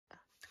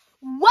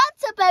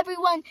What's up,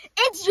 everyone?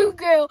 It's your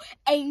girl,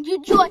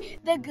 Angeljoi,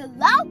 the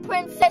Glow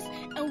Princess,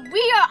 and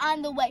we are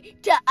on the way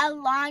to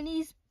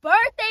Alani's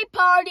birthday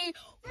party.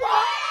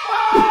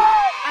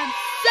 I'm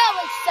so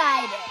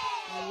excited.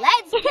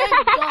 Let's get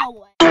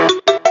going.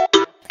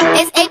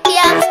 It's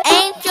APM's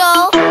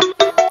Angel,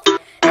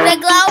 the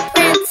Glow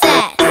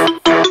Princess.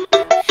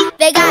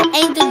 They got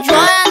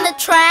Angeljoi on the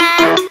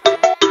track.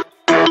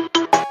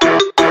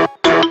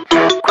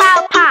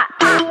 Crowd pop,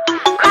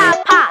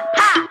 crowd pop.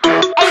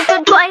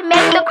 Angeljoi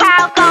make the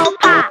crowd go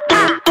pop.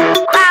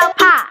 Crowd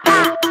pop,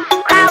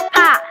 crowd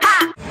pop.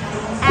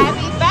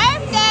 Happy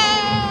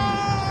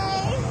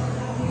birthday!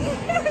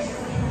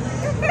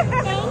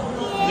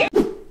 Thank you.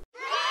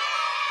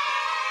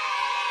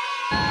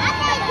 I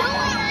can't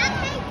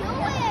do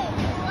it.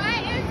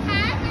 What is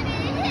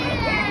happening here?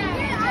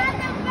 Get on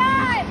the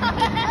bus.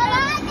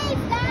 Alani,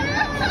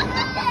 stop.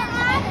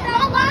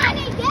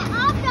 Alani, get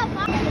off the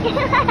bus.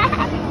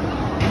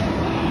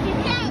 I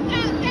can't do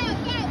it.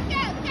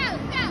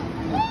 Go.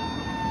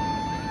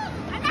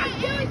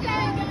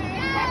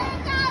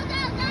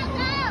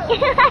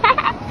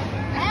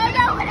 I don't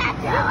know what I'm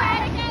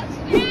doing. Go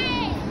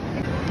straight.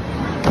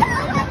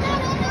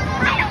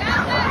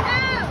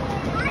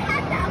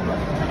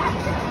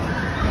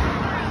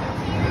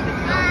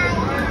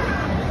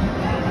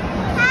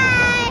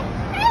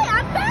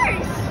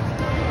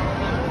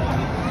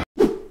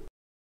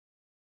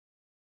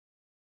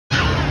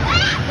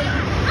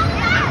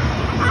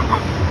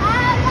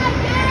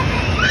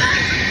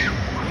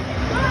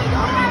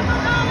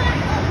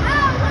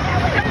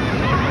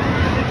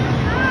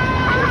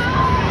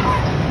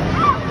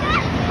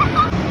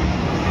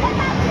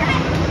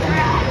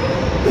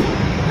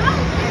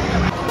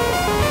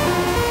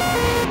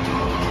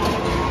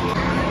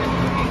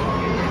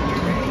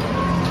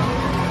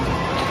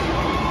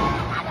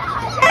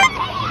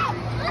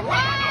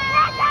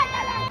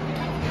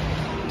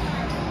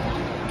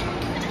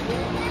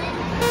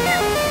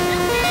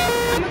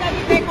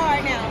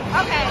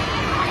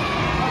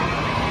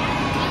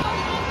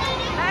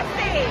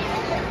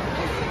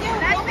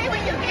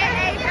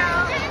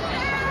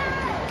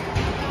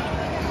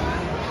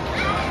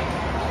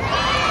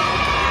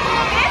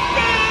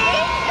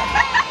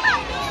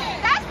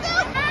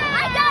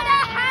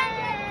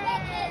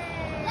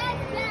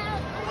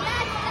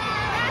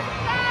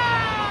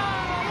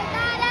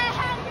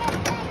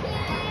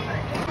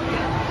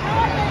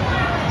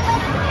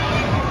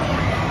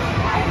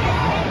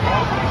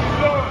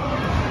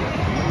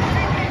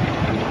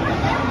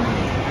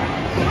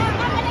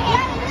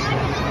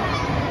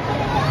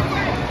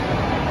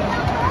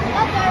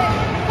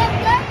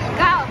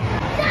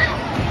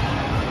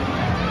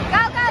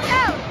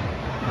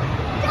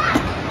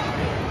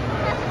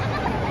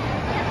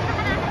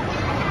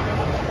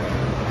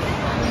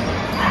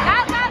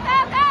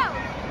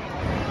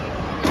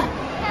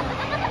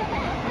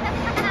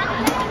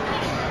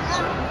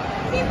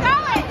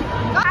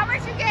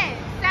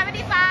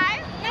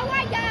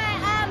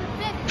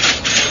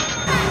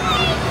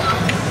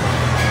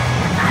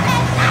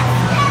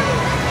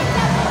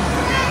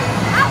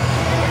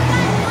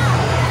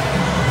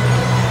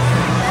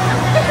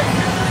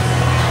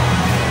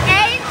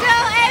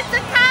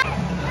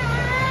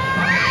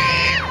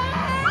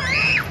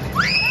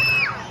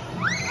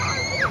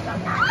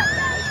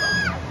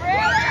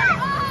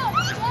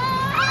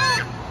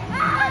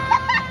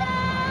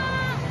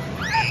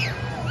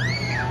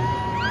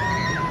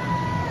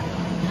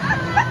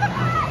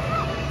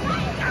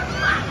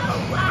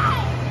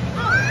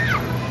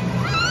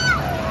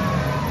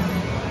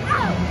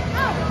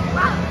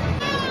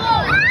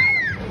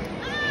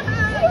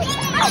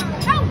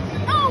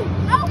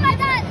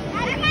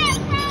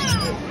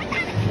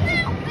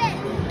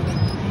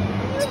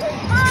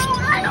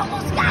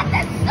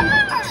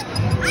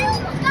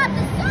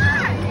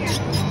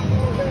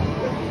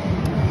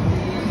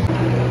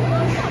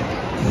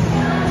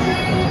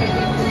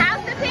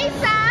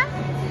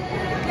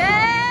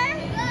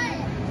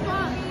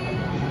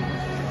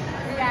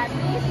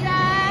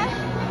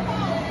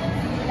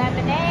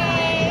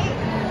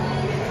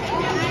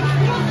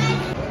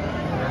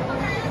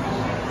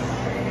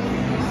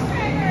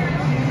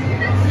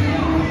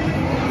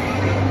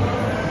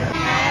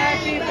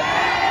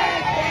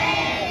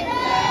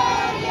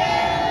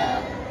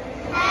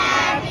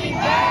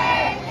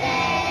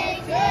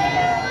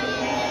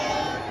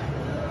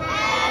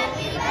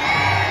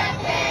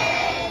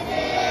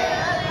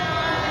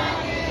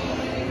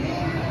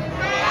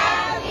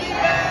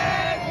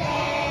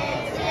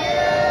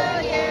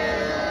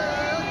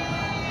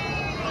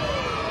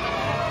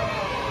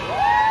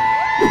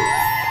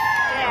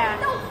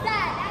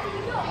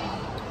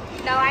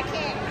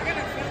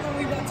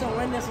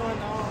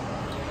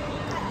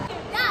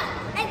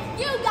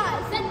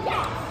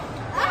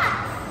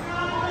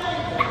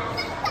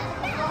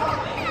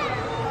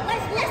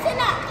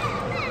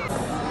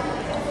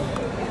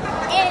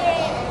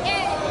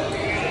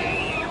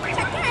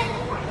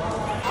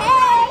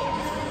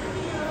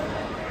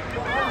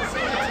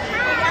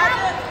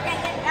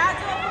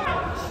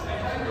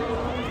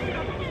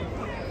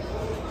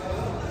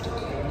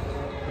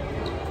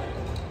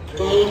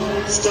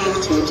 Game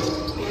started.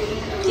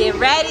 Get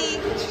ready.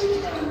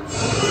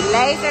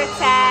 Laser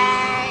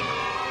tag.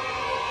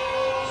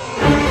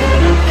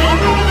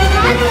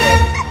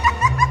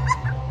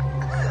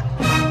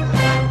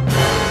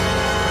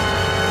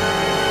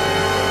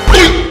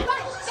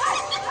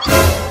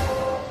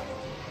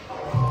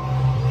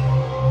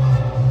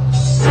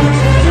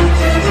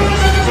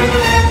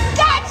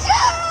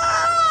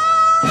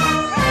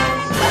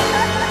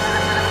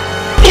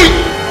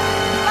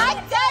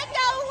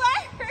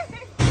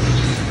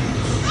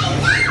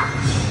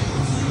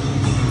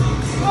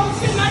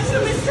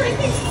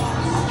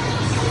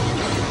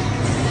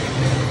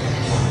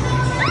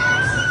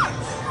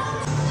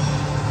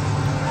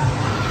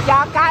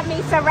 Y'all got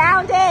me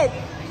surrounded.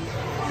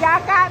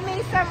 Y'all got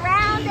me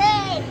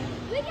surrounded.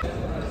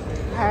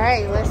 All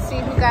right, let's see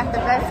who got the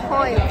best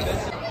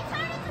points.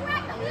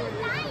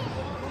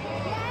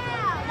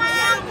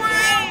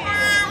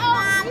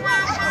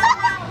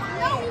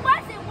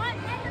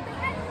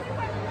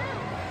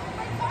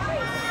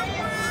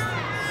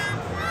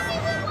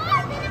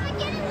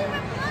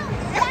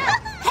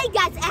 Hey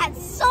guys, I had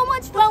so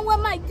much fun with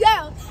my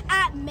girls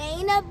at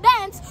main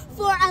events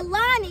for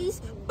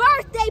Alani's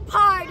birthday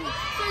party.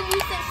 So you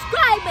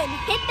subscribe and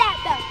hit that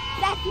bell.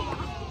 That's you.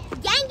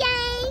 Gang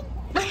gang.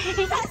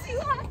 That's you.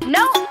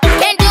 No.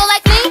 Can't do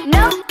like me.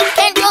 No.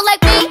 Can't do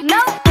like me.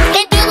 No.